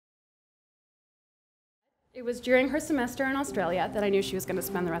It was during her semester in Australia that I knew she was going to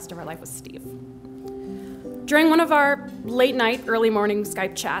spend the rest of her life with Steve. During one of our late night, early morning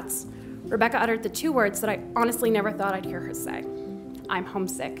Skype chats, Rebecca uttered the two words that I honestly never thought I'd hear her say. I'm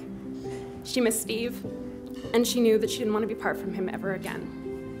homesick. She missed Steve, and she knew that she didn't want to be apart from him ever again.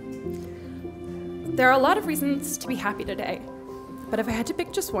 There are a lot of reasons to be happy today, but if I had to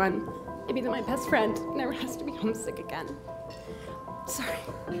pick just one, it'd be that my best friend never has to be homesick again. Sorry.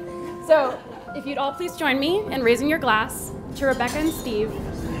 So, if you'd all please join me in raising your glass to Rebecca and Steve.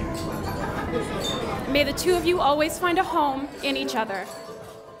 May the two of you always find a home in each other.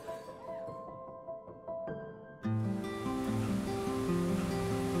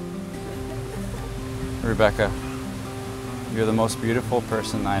 Rebecca, you're the most beautiful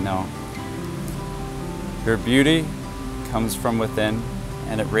person I know. Your beauty comes from within,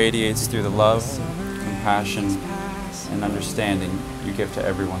 and it radiates through the love, compassion, and understanding you give to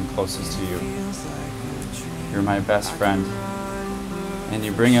everyone closest to you. You're my best friend, and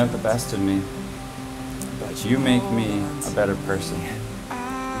you bring out the best in me. You make me a better person.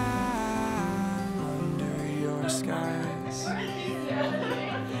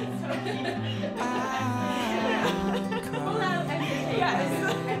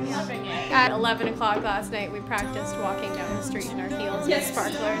 At 11 o'clock last night, we practiced walking down the street in our heels with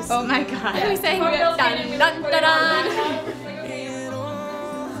sparklers. Oh my god. And we sang dun dun dun dun.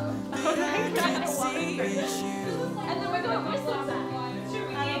 Oh my god. And then we're going whistling that.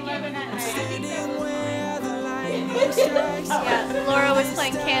 Yeah, Laura was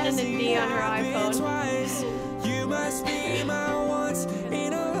playing Canon and D on her iPhone. You must be my once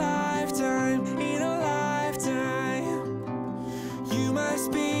in a lifetime, in a lifetime. You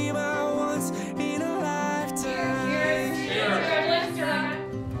must be my once in a lifetime.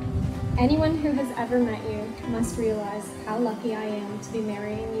 Anyone who has ever met you must realize how lucky I am to be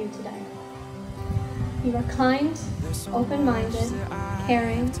marrying you today. You are kind, open-minded,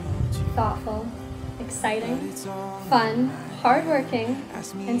 caring, thoughtful, exciting, fun, hardworking,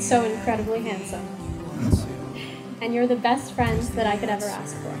 and so incredibly handsome. And you're the best friend that I could ever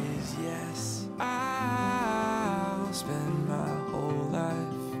ask for. Yes, I'll spend my whole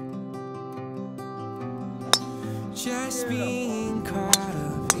life just being caught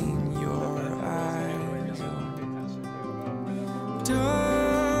up in your eyes.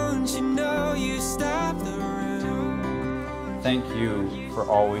 Don't you know you stop the room? Thank you for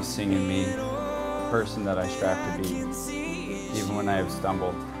always singing me the person that I strive to be, even when I have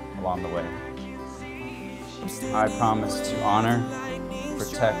stumbled along the way. I promise to honor,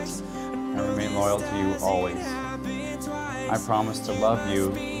 protect, and remain loyal to you always. I promise to love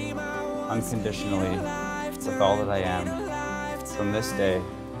you unconditionally with all that I am, from this day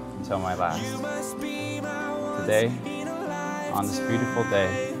until my last. Today, on this beautiful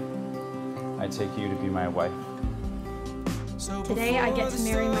day, I take you to be my wife. Today I get to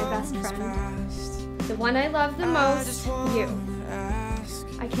marry my best friend. The one I love the most, you.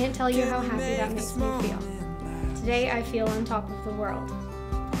 I can't tell you how happy that makes me feel. Today I feel on top of the world.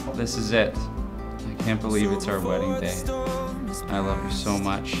 This is it. I can't believe it's our wedding day. I love you so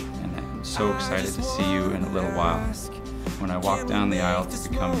much, and I'm so excited to see you in a little while when I walk down the aisle to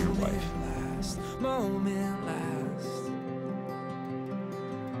become your wife.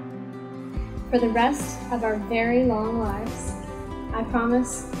 For the rest of our very long lives, I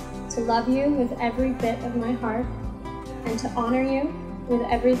promise to love you with every bit of my heart and to honor you with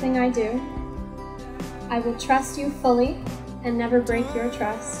everything I do. I will trust you fully and never break your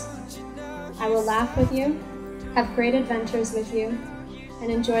trust. I will laugh with you, have great adventures with you, and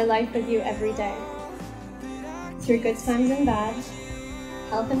enjoy life with you every day. Through good times and bad,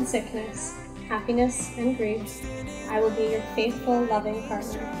 health and sickness, happiness and grief, I will be your faithful, loving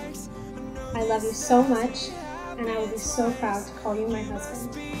partner. I love you so much, and I will be so proud to call you my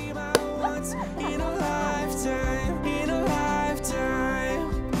husband. In a lifetime.